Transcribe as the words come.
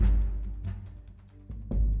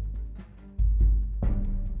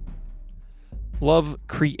Love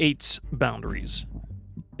creates boundaries.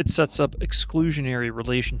 It sets up exclusionary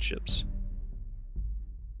relationships.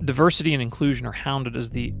 Diversity and inclusion are hounded as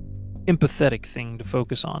the empathetic thing to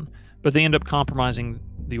focus on, but they end up compromising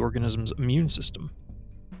the organism's immune system.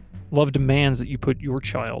 Love demands that you put your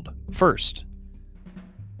child first.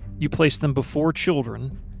 You place them before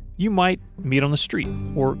children you might meet on the street,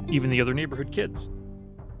 or even the other neighborhood kids.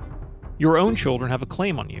 Your own children have a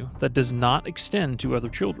claim on you that does not extend to other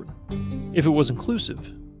children. If it was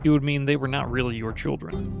inclusive, it would mean they were not really your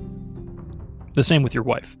children. The same with your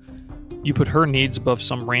wife. You put her needs above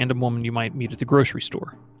some random woman you might meet at the grocery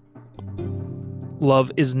store.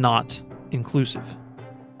 Love is not inclusive.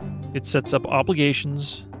 It sets up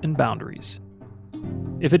obligations and boundaries.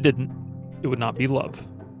 If it didn't, it would not be love.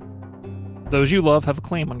 Those you love have a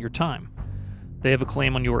claim on your time. They have a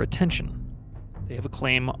claim on your attention. They have a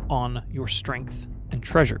claim on your strength and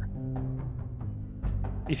treasure.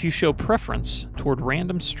 If you show preference toward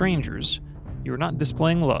random strangers, you are not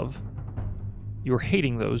displaying love. You are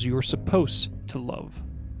hating those you are supposed to love.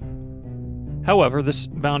 However, this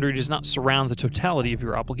boundary does not surround the totality of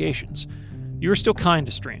your obligations. You are still kind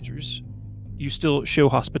to strangers. You still show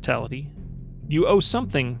hospitality. You owe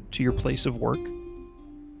something to your place of work.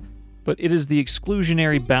 But it is the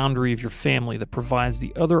exclusionary boundary of your family that provides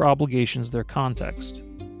the other obligations their context.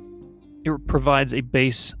 It provides a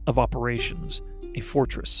base of operations, a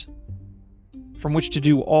fortress, from which to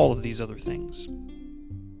do all of these other things.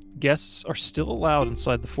 Guests are still allowed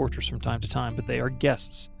inside the fortress from time to time, but they are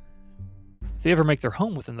guests. If they ever make their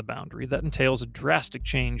home within the boundary, that entails a drastic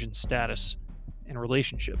change in status and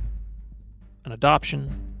relationship. An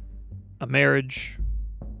adoption, a marriage.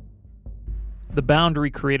 The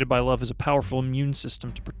boundary created by love is a powerful immune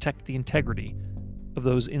system to protect the integrity of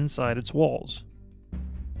those inside its walls.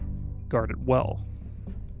 Guard it well.